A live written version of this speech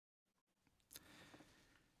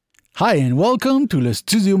Hi and welcome to Le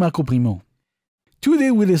Studio Marco Primo. Today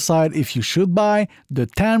we decide if you should buy the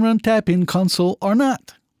Tamron Tap-In console or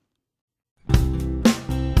not.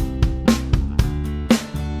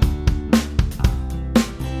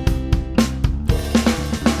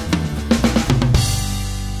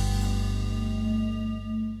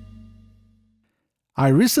 I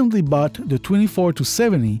recently bought the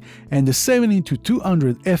 24-70 and the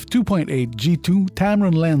 70-200 f2.8 G2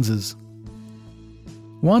 Tamron lenses.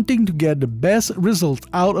 Wanting to get the best result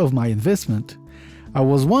out of my investment, I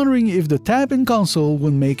was wondering if the Tap-In console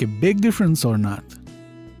would make a big difference or not.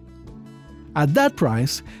 At that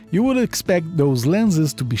price, you would expect those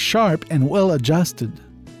lenses to be sharp and well adjusted.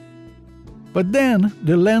 But then,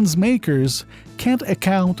 the lens makers can't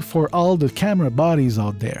account for all the camera bodies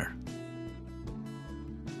out there.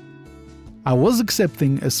 I was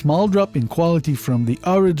accepting a small drop in quality from the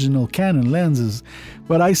original Canon lenses,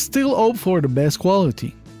 but I still hope for the best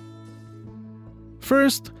quality.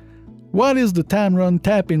 First, what is the Tamron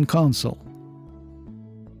Tap-In console?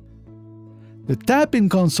 The Tap-In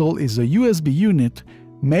console is a USB unit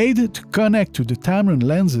made to connect to the Tamron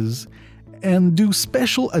lenses and do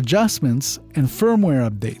special adjustments and firmware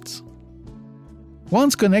updates.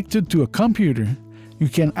 Once connected to a computer, you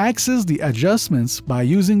can access the adjustments by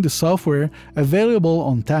using the software available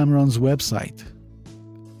on Tamron's website.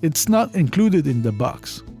 It's not included in the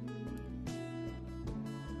box.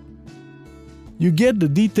 You get the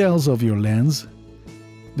details of your lens,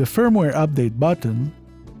 the firmware update button,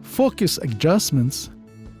 focus adjustments,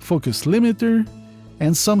 focus limiter,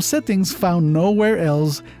 and some settings found nowhere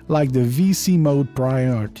else like the VC mode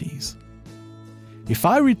priorities. If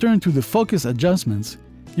I return to the focus adjustments,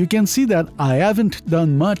 you can see that I haven't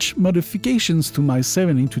done much modifications to my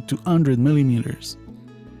 70-200 mm.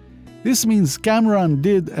 This means Tamron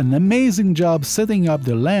did an amazing job setting up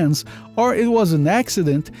the lens, or it was an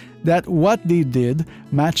accident that what they did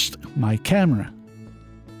matched my camera.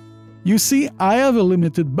 You see, I have a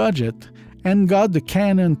limited budget and got the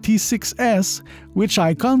Canon T6S, which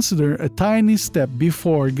I consider a tiny step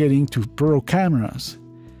before getting to pro cameras.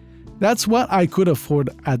 That's what I could afford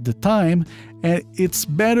at the time, and it's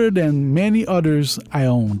better than many others I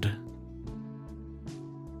owned.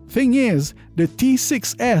 Thing is, the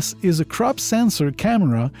T6S is a crop sensor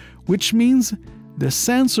camera, which means the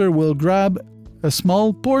sensor will grab a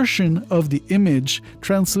small portion of the image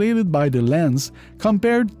translated by the lens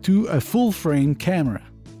compared to a full-frame camera.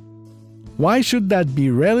 Why should that be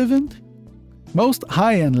relevant? Most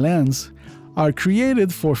high-end lenses are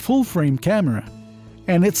created for full-frame camera,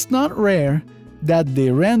 and it's not rare that they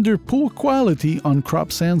render poor quality on crop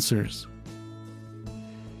sensors.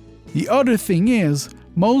 The other thing is,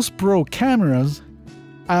 most pro cameras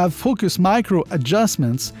have focus micro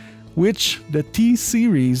adjustments which the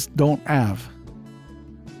T-series don't have.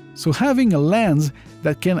 So having a lens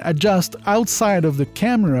that can adjust outside of the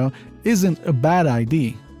camera isn't a bad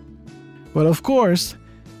idea. But of course,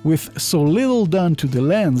 with so little done to the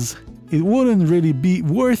lens, it wouldn't really be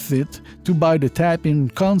worth it to buy the Tap-In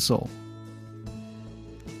console.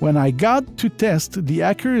 When I got to test the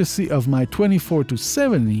accuracy of my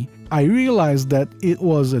 24-70, I realized that it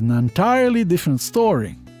was an entirely different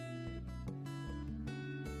story.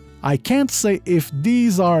 I can't say if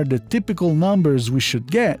these are the typical numbers we should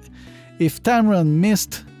get, if Tamron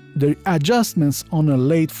missed the adjustments on a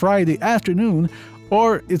late Friday afternoon,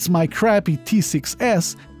 or it's my crappy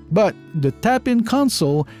T6S, but the Tap-In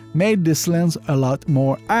console made this lens a lot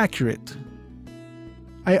more accurate.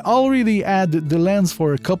 I already had the lens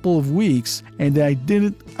for a couple of weeks and I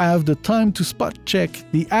didn't have the time to spot check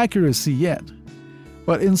the accuracy yet.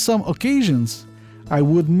 But in some occasions, I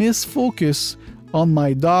would miss focus on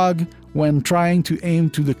my dog when trying to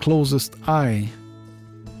aim to the closest eye.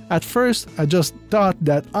 At first, I just thought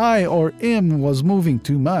that I or him was moving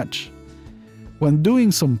too much. When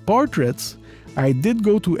doing some portraits, I did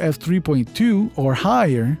go to f3.2 or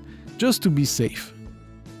higher just to be safe.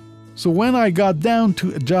 So when I got down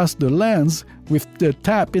to adjust the lens with the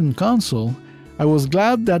Tap-In console, I was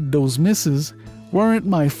glad that those misses weren't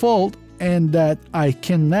my fault and that I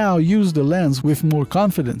can now use the lens with more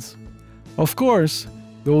confidence. Of course,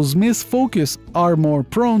 those missed focus are more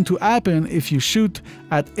prone to happen if you shoot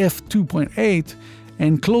at f2.8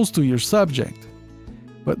 and close to your subject.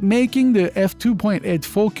 But making the f2.8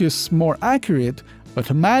 focus more accurate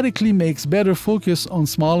automatically makes better focus on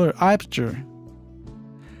smaller aperture.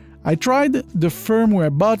 I tried the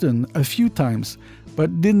firmware button a few times,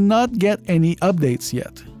 but did not get any updates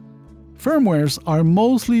yet. Firmwares are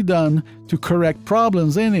mostly done to correct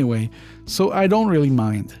problems anyway, so I don't really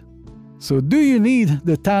mind. So do you need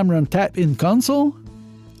the Tamron Tap-In console?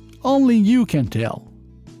 Only you can tell.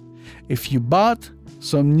 If you bought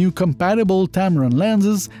some new compatible Tamron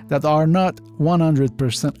lenses that are not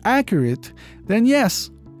 100% accurate, then yes,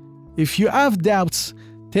 if you have doubts,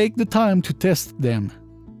 take the time to test them.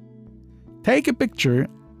 Take a picture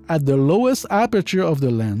at the lowest aperture of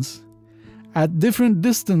the lens, at different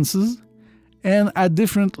distances, and at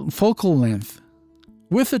different focal length,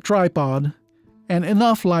 with a tripod and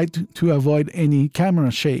enough light to avoid any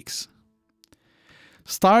camera shakes.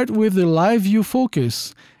 Start with the live view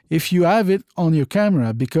focus if you have it on your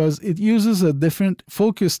camera, because it uses a different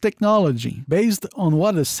focus technology based on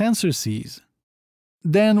what a sensor sees.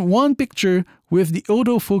 Then one picture with the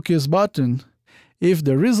autofocus button. If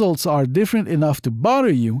the results are different enough to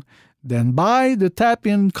bother you, then buy the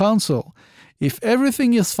Tap-In console. If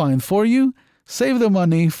everything is fine for you, save the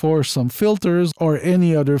money for some filters or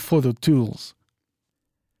any other photo tools.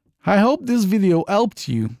 I hope this video helped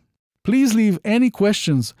you. Please leave any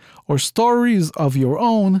questions or stories of your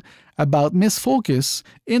own about misfocus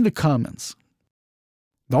in the comments.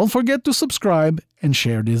 Don't forget to subscribe and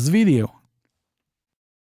share this video.